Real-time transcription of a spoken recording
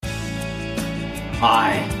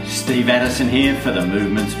Hi, Steve Addison here for the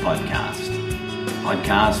Movements Podcast.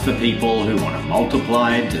 Podcast for people who want to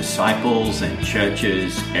multiply disciples and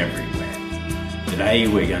churches everywhere. Today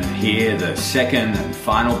we're going to hear the second and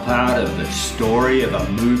final part of the story of a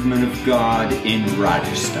movement of God in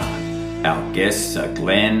Rajasthan. Our guests are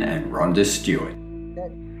Glenn and Rhonda Stewart.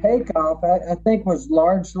 That takeoff, I think, was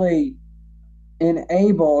largely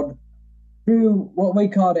enabled through what we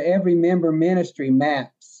call the Every Member Ministry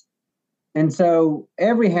maps. And so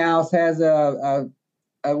every house has a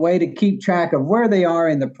way to keep track of where they are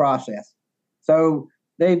in the process. So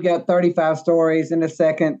they've got 35 stories, and the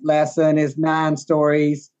second lesson is 9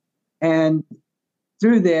 stories. And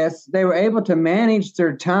through this, they were able to manage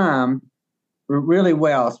their time really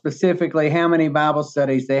well, specifically how many Bible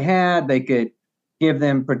studies they had. They could give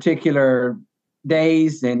them particular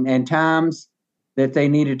days and times that they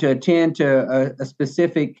needed to attend to a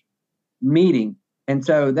specific meeting. And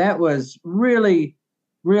so that was really,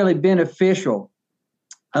 really beneficial.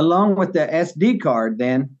 Along with the SD card,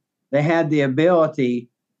 then, they had the ability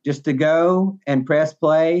just to go and press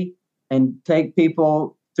play and take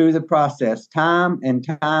people through the process time and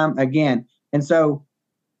time again. And so,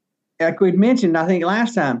 like we'd mentioned, I think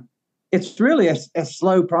last time, it's really a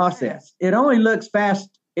slow process. It only looks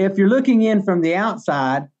fast if you're looking in from the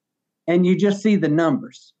outside and you just see the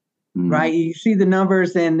numbers. Right. You see the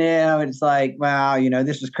numbers and it's like, wow,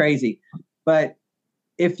 this is crazy. But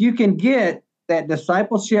if you can get that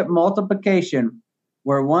discipleship multiplication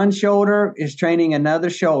where one shoulder is training another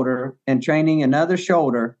shoulder and training another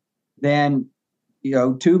shoulder, then,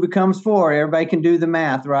 2 becomes 4. Everybody can do the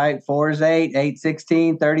math, right? 4 is 8, 8,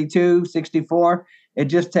 16, 32, 64. It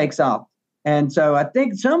just takes off. And so I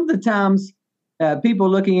think some of the times people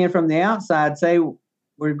looking in from the outside say,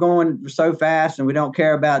 we're going so fast and we don't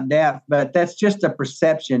care about depth, but that's just a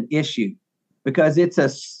perception issue because it's a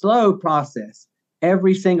slow process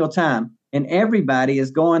every single time. And everybody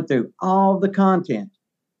is going through all the content.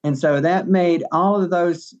 And so that made all of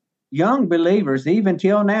those young believers, even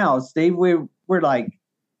till now, Steve, we're like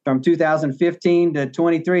from 2015 to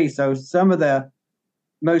 23. So some of the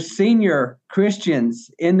most senior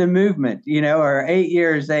Christians in the movement, are 8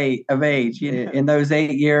 years of age. In those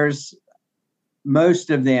 8 years, most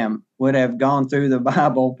of them would have gone through the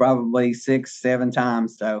Bible probably 6, 7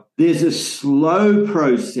 times. So there's a slow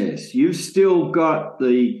process. You've still got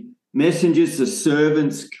the messengers, the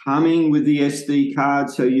servants coming with the SD card.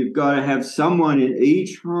 So you've got to have someone in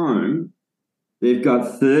each home. They've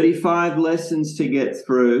got 35 lessons to get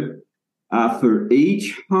through for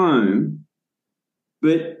each home.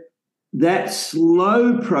 But that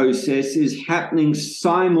slow process is happening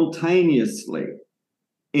simultaneously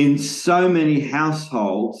in so many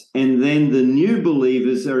households, and then the new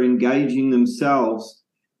believers are engaging themselves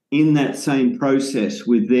in that same process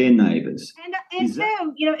with their neighbors. And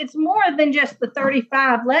it's more than just the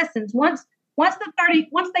 35 lessons. Once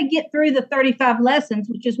they get through the 35 lessons,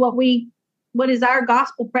 which is what is our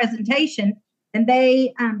gospel presentation, and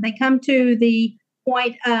they come to the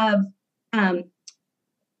point of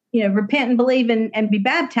repent and believe and be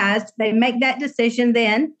baptized. They make that decision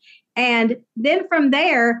then. And then from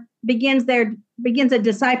there begins a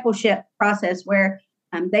discipleship process where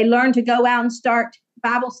they learn to go out and start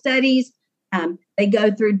Bible studies. They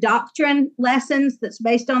go through doctrine lessons that's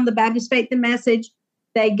based on the Baptist Faith and Message.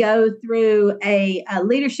 They go through a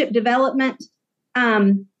leadership development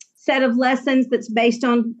set of lessons that's based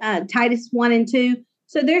on Titus 1 and 2.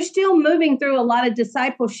 So they're still moving through a lot of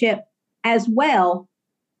discipleship as well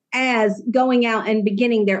as going out and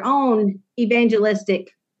beginning their own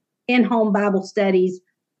evangelistic in-home Bible studies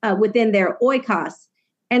within their oikos.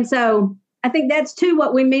 And so I think that's too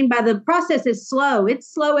what we mean by the process is slow. It's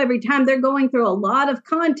slow every time. They're going through a lot of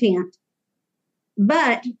content.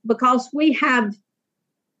 But because we have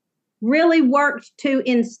really worked to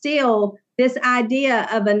instill this idea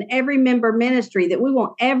of an every member ministry, that we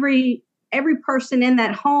want every person in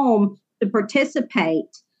that home to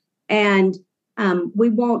participate, and we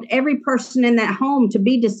want every person in that home to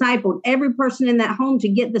be discipled, every person in that home to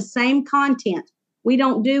get the same content. We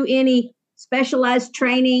don't do any specialized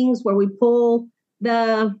trainings where we pull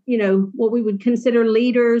the, what we would consider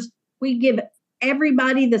leaders. We give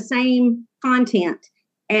everybody the same content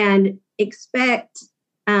and expect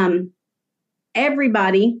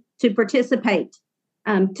everybody to participate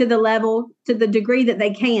to the degree that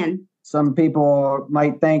they can. Some people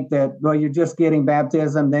might think that, well, you're just getting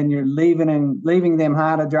baptism, then you're leaving them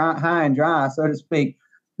high and dry, so to speak.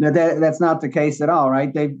 No, that's not the case at all,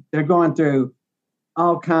 right? They're going through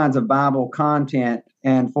all kinds of Bible content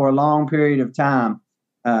and for a long period of time.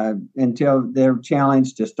 until they're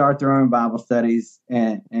challenged to start their own Bible studies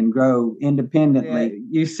and grow independently.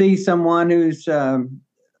 You see someone who's a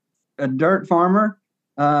dirt farmer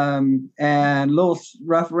and a little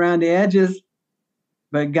rough around the edges,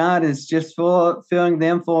 but God is just filling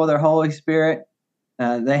them full of their Holy Spirit.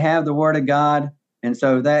 They have the Word of God. And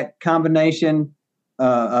so that combination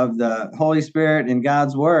of the Holy Spirit and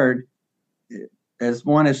God's Word, as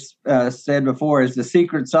one has said before, is the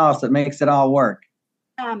secret sauce that makes it all work.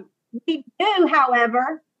 We do,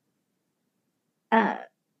 however,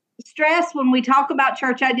 stress when we talk about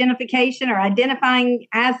church identification or identifying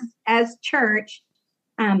as church.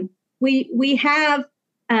 We have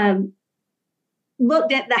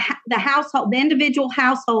looked at the household, the individual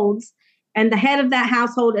households, and the head of that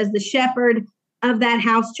household as the shepherd of that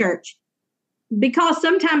house church, because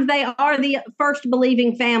sometimes they are the first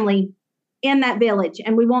believing family in that village,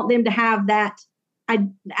 and we want them to have that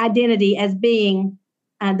identity as being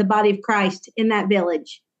the body of Christ in that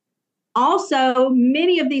village. Also,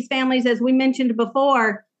 many of these families, as we mentioned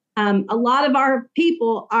before, a lot of our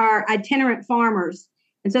people are itinerant farmers,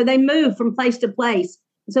 and so they move from place to place.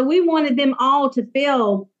 So we wanted them all to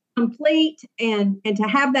feel complete and to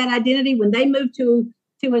have that identity when they move to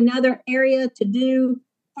another area to do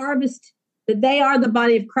harvest, that they are the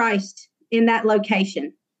body of Christ in that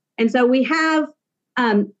location. And so we have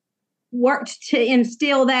worked to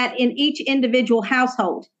instill that in each individual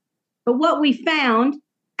household. But what we found,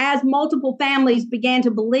 as multiple families began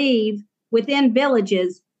to believe within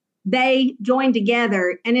villages, they joined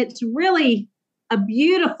together. And it's really a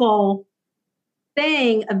beautiful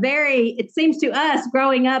thing, it seems to us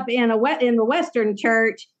growing up in the Western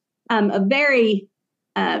church, a very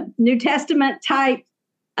New Testament type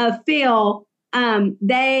of feel.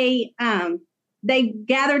 They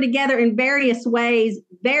gather together in various ways,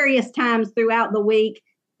 various times throughout the week.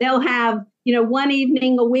 They'll have, one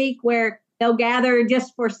evening a week where they'll gather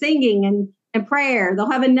just for singing and prayer.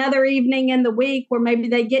 They'll have another evening in the week where maybe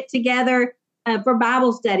they get together for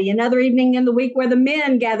Bible study. Another evening in the week where the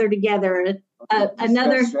men gather together.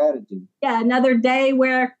 Another strategy. Yeah, another day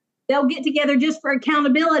where they'll get together just for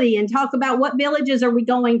accountability and talk about what villages are we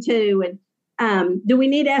going to, and do we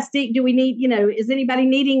need SD? Do we need, is anybody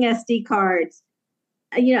needing SD cards?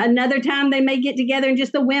 Another time they may get together and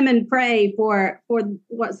just the women pray for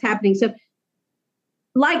what's happening. So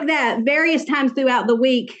like that, various times throughout the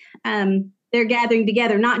week, they're gathering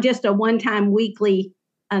together, not just a one-time weekly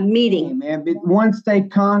meeting. Man, but once they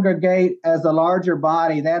congregate as a larger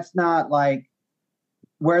body, that's not like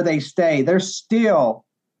where they stay. They're still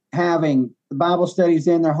having Bible studies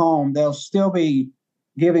in their home. They'll still be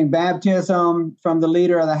giving baptism from the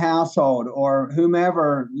leader of the household or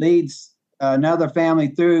whomever leads another family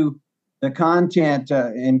through the content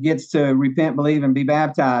and gets to repent, believe, and be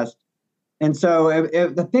baptized. And so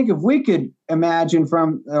I think if we could imagine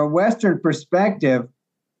from a Western perspective,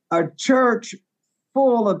 a church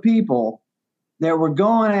full of people that were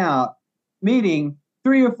going out, meeting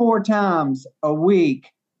 3 or 4 times a week,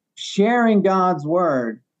 sharing God's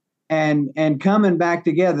word and coming back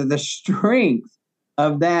together, the strength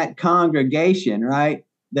of that congregation, right?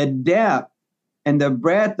 The depth and the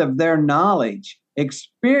breadth of their knowledge,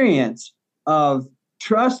 experience of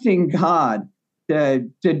trusting God to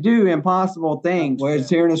do impossible things. I was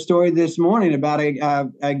hearing a story this morning about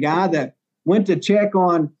a guy that went to check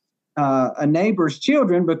on a neighbor's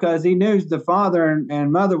children because he knew the father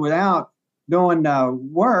and mother were out doing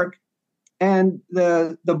work. And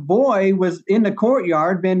the boy was in the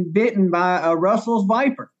courtyard, been bitten by a Russell's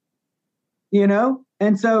viper,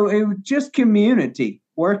 And so it was just community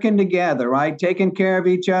working together, right? Taking care of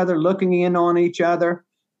each other, looking in on each other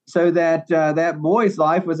so that that boy's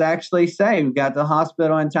life was actually saved. Got to the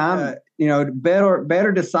hospital in time.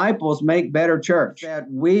 Better disciples make better church.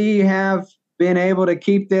 That we have been able to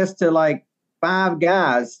keep this to like 5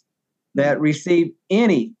 guys that receive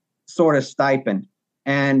any sort of stipend.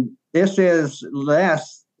 And this is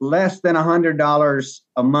less than $100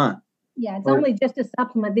 a month. Yeah, it's only just a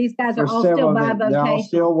supplement. These guys are all still by vocation. They're all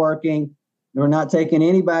still working. We're not taking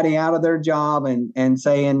anybody out of their job and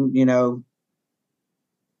saying,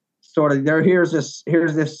 sort of here's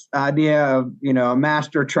this idea of, a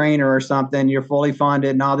master trainer or something. You're fully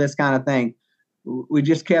funded and all this kind of thing. We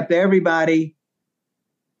just kept everybody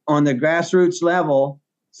on the grassroots level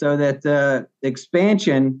so that the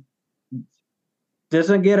expansion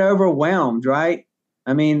doesn't get overwhelmed, right?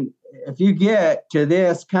 I mean, if you get to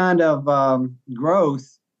this kind of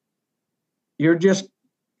growth, you're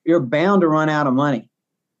bound to run out of money.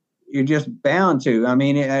 You're just bound to. I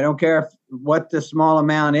mean, I don't care what the small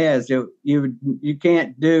amount is. You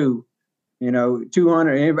can't do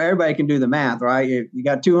 200, everybody can do the math, right? If you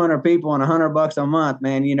got 200 people and $100 a month,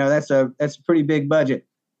 man, that's a pretty big budget.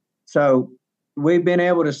 So we've been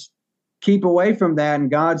able to keep away from that, and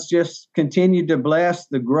God's just continued to bless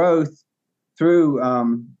the growth through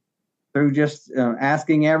just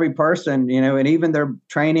asking every person, and even their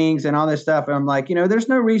trainings and all this stuff. And I'm like, there's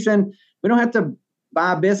no reason we don't have to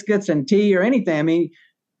buy biscuits and tea or anything. I mean,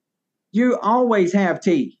 you always have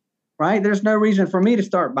tea, right? There's no reason for me to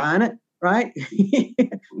start buying it, right?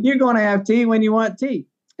 You're going to have tea when you want tea.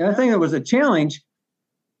 And I think that was a challenge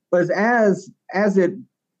was as it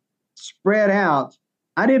spread out,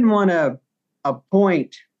 I didn't want to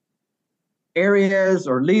appoint areas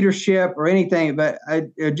or leadership or anything, but I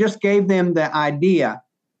just gave them the idea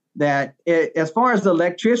that as far as the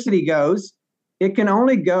electricity goes, it can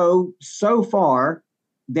only go so far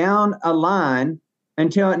down a line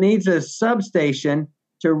until it needs a substation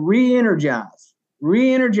to re-energize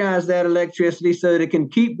that electricity so that it can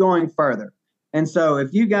keep going further. And so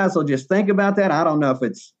if you guys will just think about that, I don't know if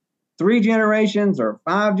it's 3 generations or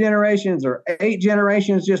 5 generations or 8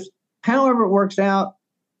 generations, just however it works out,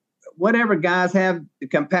 whatever guys have the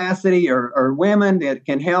capacity or women that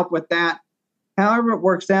can help with that, however it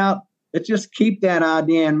works out, let's just keep that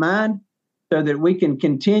idea in mind so that we can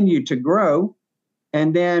continue to grow.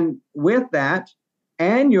 And then with that,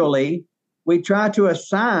 annually, we try to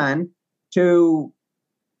assign to,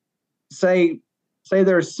 say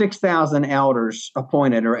there's 6,000 elders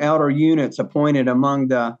appointed or elder units appointed among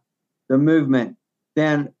the movement.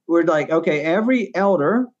 Then we're like, okay, every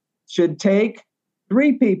elder should take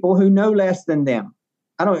 3 people who know less than them.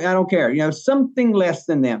 I don't care, something less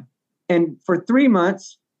than them. And for 3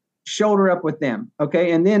 months, shoulder up with them.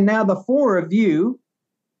 Okay. And then now the 4 of you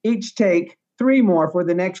each take 3 more for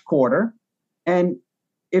the next quarter. And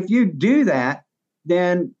if you do that,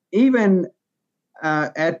 then even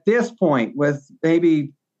at this point, with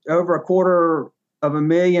maybe over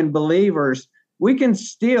 250,000 believers, we can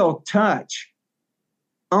still touch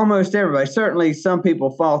almost everybody. Certainly some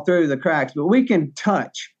people fall through the cracks, but we can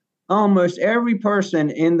touch almost every person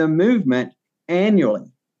in the movement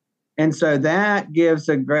annually. And so that gives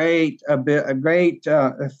a great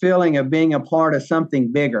feeling of being a part of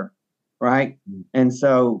something bigger, right? And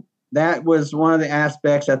so that was one of the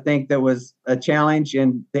aspects I think that was a challenge.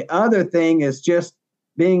 And the other thing is just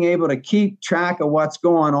being able to keep track of what's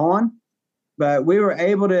going on. But we were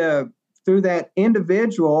able to, through that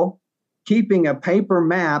individual keeping a paper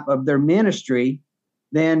map of their ministry,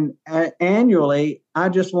 then annually, I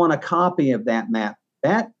just want a copy of that map.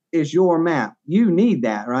 That is your map. You need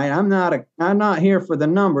that, right? I'm not here for the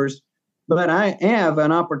numbers, but I have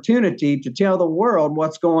an opportunity to tell the world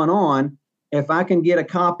what's going on if I can get a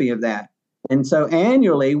copy of that. And so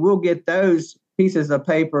annually, we'll get those pieces of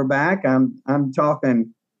paper back. I'm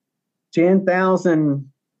talking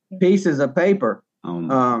 10,000 pieces of paper,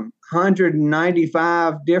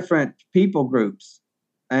 195 different people groups.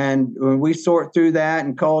 And we sort through that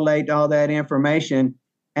and collate all that information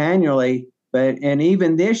annually. And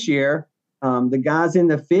even this year, the guys in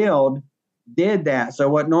the field did that. So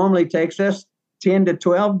what normally takes us 10 to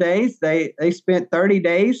 12 days, they spent 30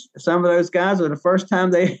 days. Some of those guys were the first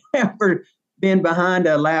time they ever been behind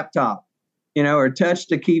a laptop, or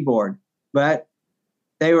touched a keyboard. But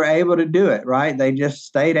they were able to do it, right? They just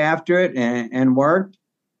stayed after it and worked.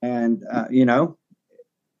 And,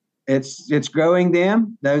 it's growing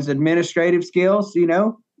them. Those administrative skills,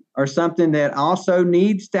 are something that also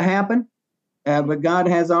needs to happen. But God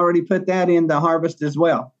has already put that in the harvest as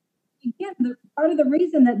well. Again, part of the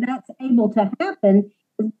reason that that's able to happen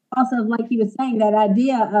is also, like he was saying, that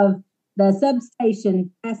idea of the substation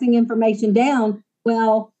passing information down.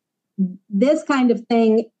 Well, this kind of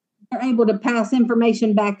thing, they're able to pass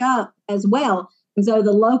information back up as well. And so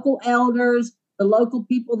the local elders, the local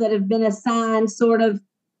people that have been assigned sort of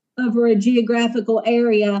over a geographical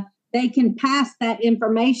area, they can pass that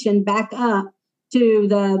information back up to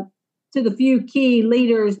the few key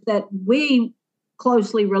leaders that we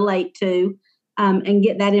closely relate to, and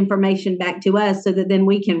get that information back to us so that then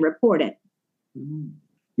we can report it.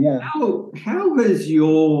 Yeah. How has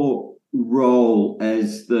your role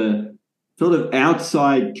as the sort of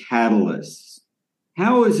outside catalyst,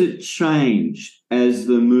 how has it changed as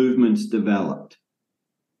the movement's developed?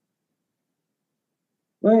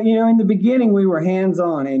 Well, in the beginning, we were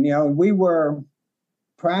hands-on, and, we were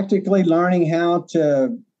practically learning how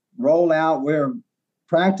to roll out. We're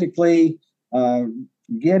practically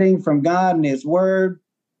getting from God and His Word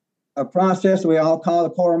a process we all call the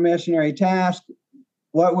core missionary task.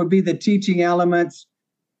 What would be the teaching elements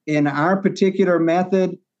in our particular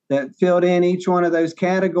method that filled in each one of those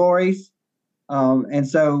categories? And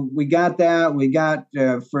so we got that. We got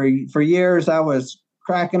for years I was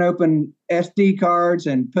cracking open SD cards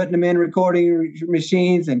and putting them in recording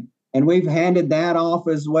machines, and we've handed that off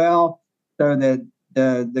as well, so that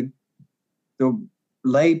the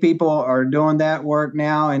lay people are doing that work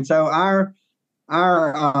now. And so our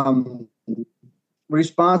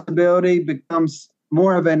responsibility becomes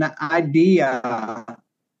more of an idea,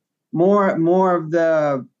 more of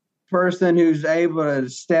the person who's able to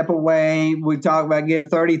step away. We talk about getting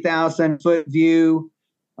 30,000 foot view,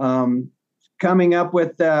 coming up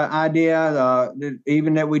with the idea,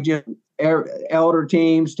 even that we just elder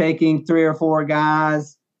teams taking 3 or 4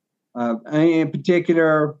 guys, in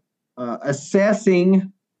particular,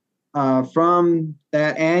 assessing from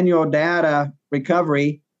that annual data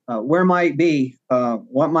recovery, what might be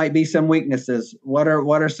some weaknesses, what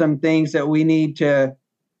are some things that we need to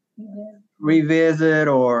revisit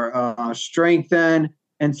or strengthen.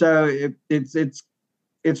 And so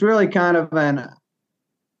it's really kind of an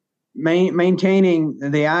maintaining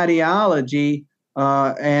the ideology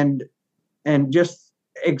and just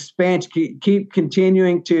expansion, keep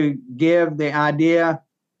continuing to give the idea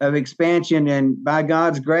of expansion. And by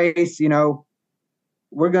God's grace,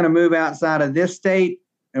 we're going to move outside of this state,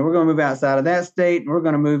 and we're going to move outside of that state, and we're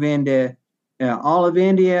going to move into all of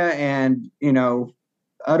India and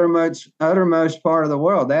uttermost part of the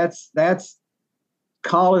world. That's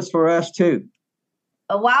call is for us too.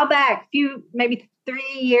 A while back, maybe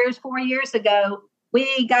 4 years ago,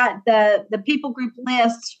 we got the people group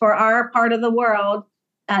lists for our part of the world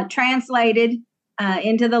translated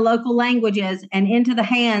into the local languages and into the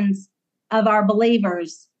hands of our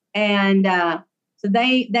believers. And so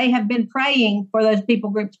they have been praying for those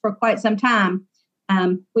people groups for quite some time.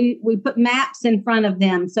 We put maps in front of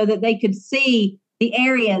them so that they could see the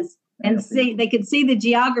areas and they could see the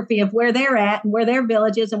geography of where they're at and where their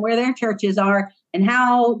villages and where their churches are and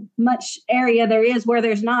how much area there is where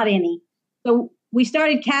there's not any. So we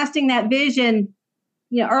started casting that vision,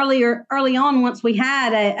 early on, once we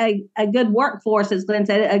had a good workforce, as Glenn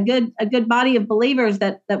said, a good body of believers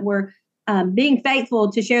that were being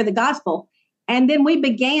faithful to share the gospel. And then we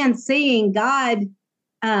began seeing God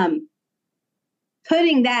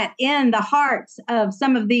putting that in the hearts of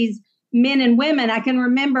some of these men and women. I can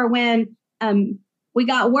remember when we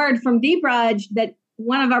got word from Deepraj that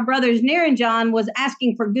one of our brothers, Niranjan, was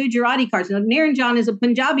asking for Gujarati cards. Now, Niranjan is a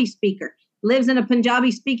Punjabi speaker, lives in a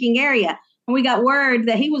Punjabi speaking area. And we got word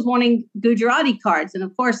that he was wanting Gujarati cards. And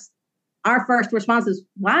of course, our first response is,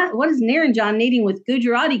 what is Niranjan needing with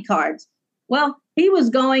Gujarati cards? Well, he was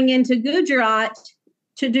going into Gujarat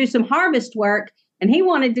to do some harvest work, and he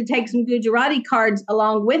wanted to take some Gujarati cards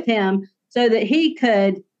along with him so that he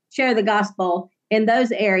could share the gospel in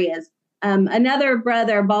those areas. Another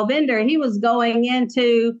brother, Balvinder, he was going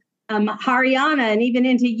into Haryana and even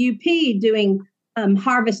into UP doing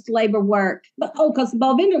harvest labor work. Because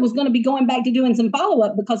Balvinder was going to be going back to doing some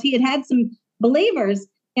follow-up because he had some believers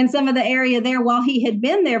in some of the area there while he had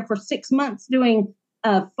been there for 6 months doing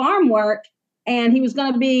farm work. And he was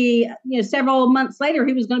going to be, several months later,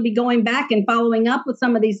 he was going to be going back and following up with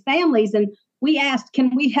some of these families. And we asked,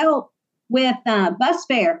 can we help with bus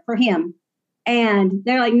fare for him? And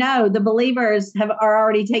they're like, no, the believers are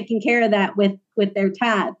already taking care of that with their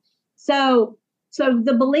tithe. So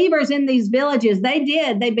the believers in these villages, they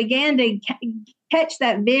began to catch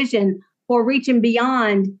that vision for reaching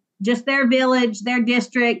beyond just their village, their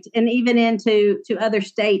district, and even into other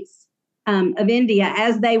states of India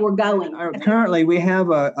as they were going. Currently, we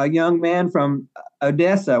have a young man from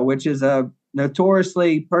Odessa, which is a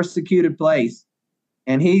notoriously persecuted place,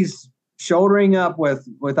 and he's shouldering up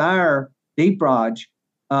with our Deepraj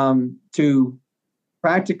to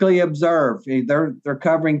practically observe. They're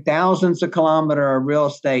covering thousands of kilometers of real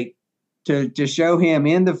estate to show him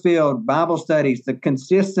in the field, Bible studies, the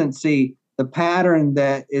consistency, the pattern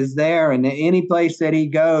that is there, and any place that he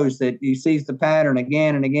goes, that he sees the pattern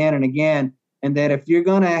again and again and again, and that if you're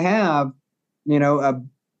going to have, a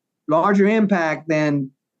larger impact than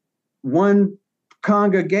one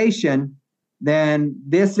congregation, then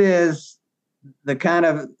this is the kind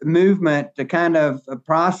of movement, the kind of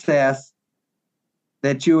process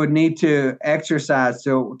that you would need to exercise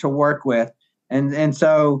to work with. And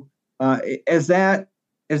so as that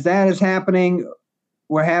is happening,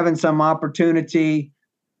 we're having some opportunity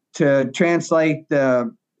to translate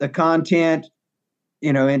the content,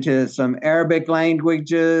 into some Arabic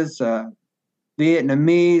languages,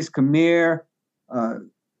 Vietnamese, Khmer,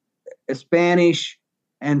 Spanish.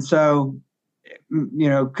 And so,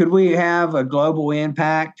 could we have a global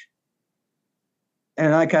impact?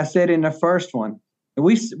 And like I said in the first one,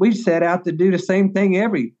 we set out to do the same thing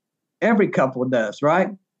every every couple does, right?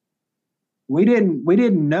 We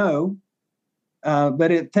didn't know,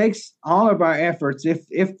 but it takes all of our efforts.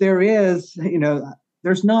 If there is,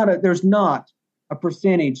 there's not a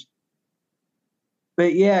percentage,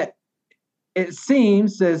 but yet it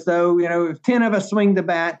seems as though, if 10 of us swing the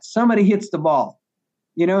bat, somebody hits the ball,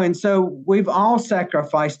 and so we've all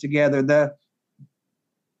sacrificed together.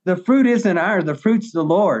 The fruit isn't ours, the fruit's the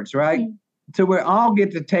Lord's, right? Mm-hmm. So we all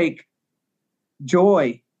get to take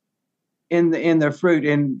joy in the fruit.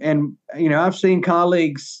 And I've seen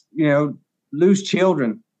colleagues, lose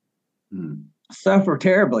children, suffer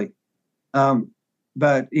terribly.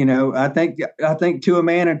 But I think to a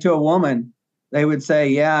man and to a woman, they would say,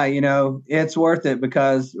 yeah, it's worth it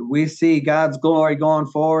because we see God's glory going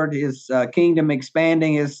forward, his kingdom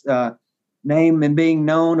expanding, his name and being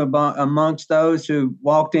known amongst those who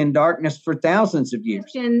walked in darkness for thousands of years.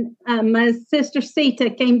 And my sister Sita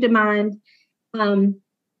came to mind.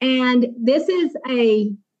 And this is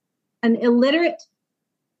an illiterate,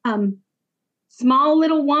 small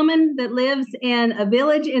little woman that lives in a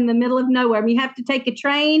village in the middle of nowhere. I mean, you have to take a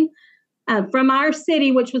train from our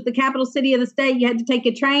city, which was the capital city of the state. You had to take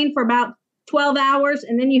a train for about 12 hours,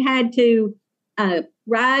 and then you had to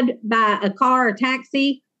ride by a car or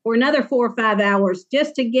taxi for another 4 or 5 hours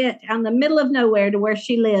just to get out in the middle of nowhere to where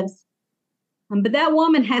she lives. But that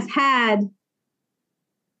woman has had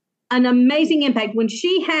an amazing impact. When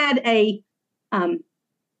she had a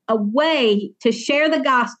way to share the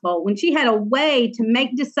gospel, when she had a way to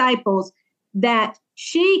make disciples that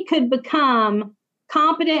she could become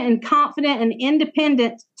competent and confident and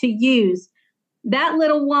independent to use, that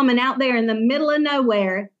little woman out there in the middle of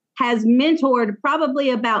nowhere has mentored probably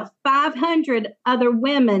about 500 other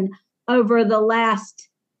women over the last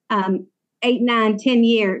 8, 9, 10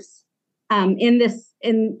 years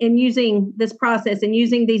in using this process and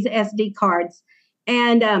using these SD cards.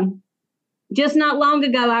 And just not long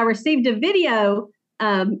ago, I received a video.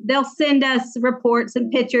 They'll send us reports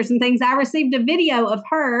and pictures and things. I received a video of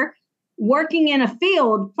her working in a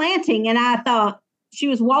field planting, and I thought she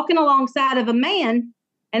was walking alongside of a man,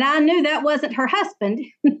 and I knew that wasn't her husband.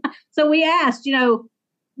 So we asked,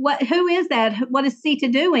 who is that? What is Sita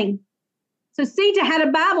doing? So Sita had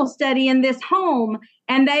a Bible study in this home,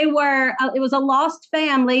 and it was a lost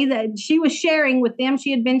family that she was sharing with them.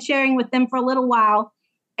 She had been sharing with them for a little while,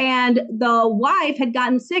 and the wife had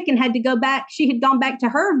gotten sick and had to go back. She had gone back to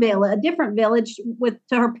her village, a different village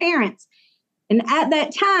to her parents. And at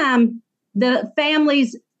that time, the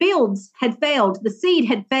family's fields had failed. The seed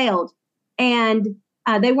had failed, and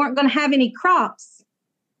they weren't going to have any crops.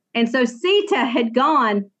 And so Sita had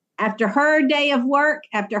gone after her day of work,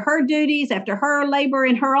 after her duties, after her labor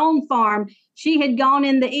in her own farm. She had gone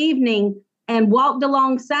in the evening and walked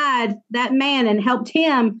alongside that man and helped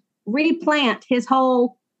him replant his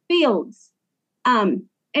whole fields. And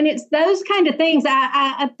it's those kind of things.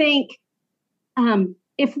 I think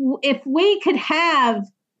if we could have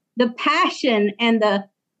the passion and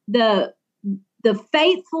the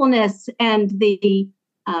faithfulness and the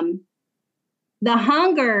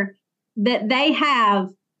hunger that they have,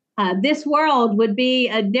 this world would be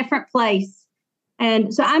a different place.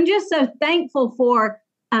 And so I'm just so thankful for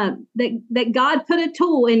that God put a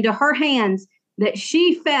tool into her hands that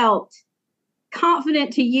she felt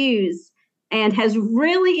confident to use and has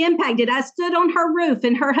really impacted. I stood on her roof,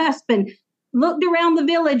 and her husband looked around the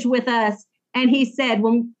village with us, and he said,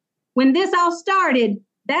 when this all started,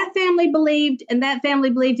 that family believed, and that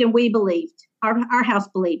family believed, and we believed. Our house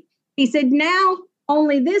believed. He said, now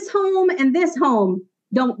only this home and this home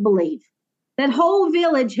don't believe. That whole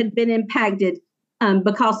village had been impacted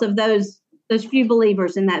because of those few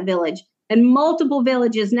believers in that village. And multiple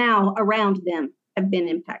villages now around them have been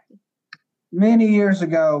impacted. Many years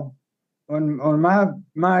ago, when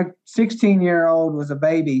my 16-year-old was a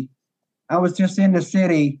baby, I was just in the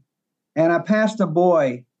city, and I passed a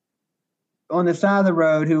boy on the side of the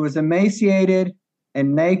road who was emaciated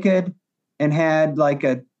and naked and had like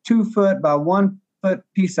a 2-foot by 1-foot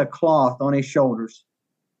piece of cloth on his shoulders.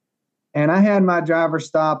 And I had my driver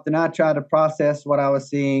stopped, and I tried to process what I was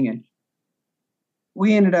seeing. And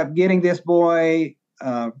we ended up getting this boy,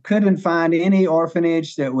 couldn't find any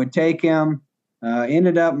orphanage that would take him.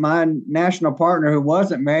 Ended up my national partner, who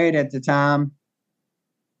wasn't married at the time,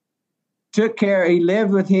 took care. He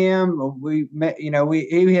lived with him. We met, he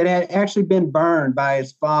had actually been burned by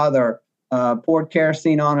his father, poured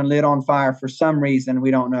kerosene on and lit on fire for some reason.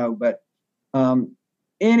 We don't know. But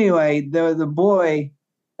anyway, the boy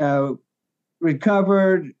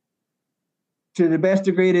recovered to the best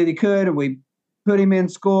degree that he could. And we put him in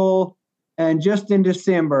school. And just in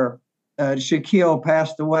December, Shaquille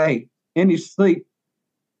passed away in his sleep.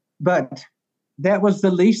 But that was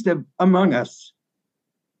the least among us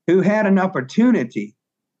who had an opportunity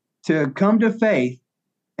to come to faith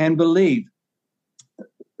and believe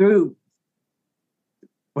through.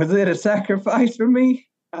 Was it a sacrifice for me?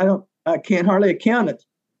 I can't hardly account it.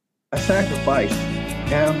 A sacrifice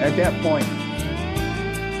at that point.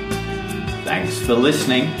 Thanks for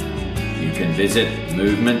listening. You can visit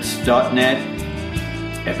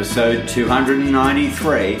movements.net, episode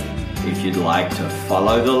 293, if you'd like to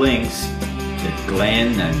follow the links to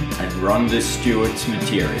Glenn and Rhonda Stewart's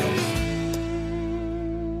materials.